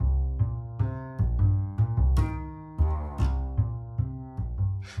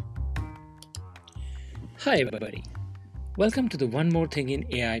Hi, everybody. Welcome to the One More Thing in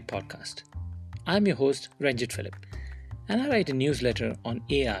AI podcast. I'm your host, Ranjit Philip, and I write a newsletter on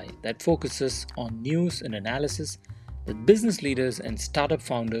AI that focuses on news and analysis that business leaders and startup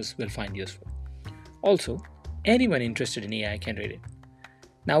founders will find useful. Also, anyone interested in AI can read it.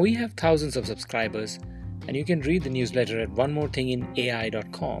 Now, we have thousands of subscribers, and you can read the newsletter at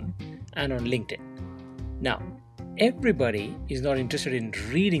OneMoreThinginAi.com and on LinkedIn. Now, everybody is not interested in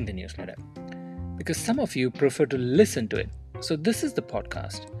reading the newsletter because some of you prefer to listen to it. So this is the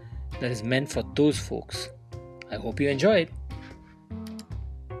podcast that is meant for those folks. I hope you enjoy it.